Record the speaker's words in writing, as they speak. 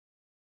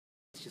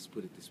let's just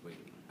put it this way.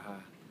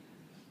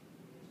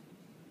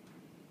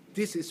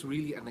 This is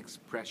really an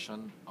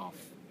expression of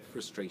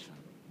frustration.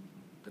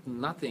 That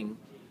nothing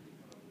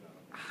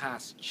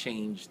has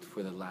changed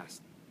for the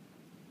last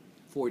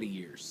 40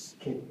 years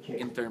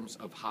in terms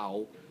of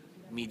how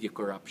media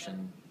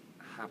corruption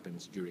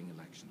happens during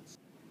elections.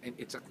 And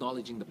it's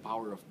acknowledging the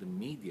power of the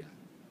media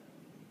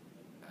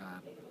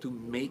to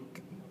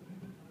make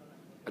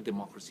a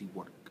democracy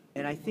work.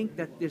 And I think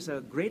that there's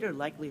a greater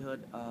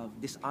likelihood of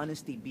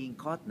dishonesty being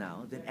caught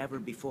now than ever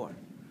before.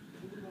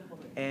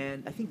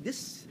 And I think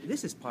this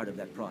is part of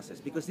that process,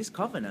 because this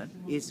covenant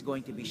is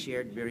going to be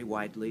shared very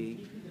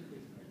widely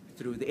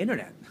through the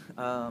internet.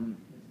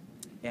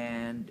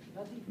 And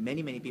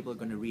many people are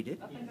going to read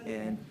it,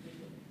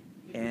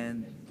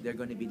 and they're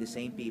going to be the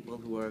same people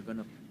who are going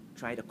to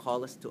try to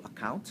call us to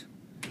account.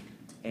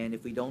 And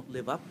if we don't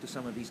live up to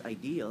some of these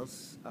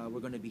ideals, we're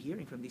going to be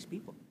hearing from these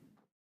people.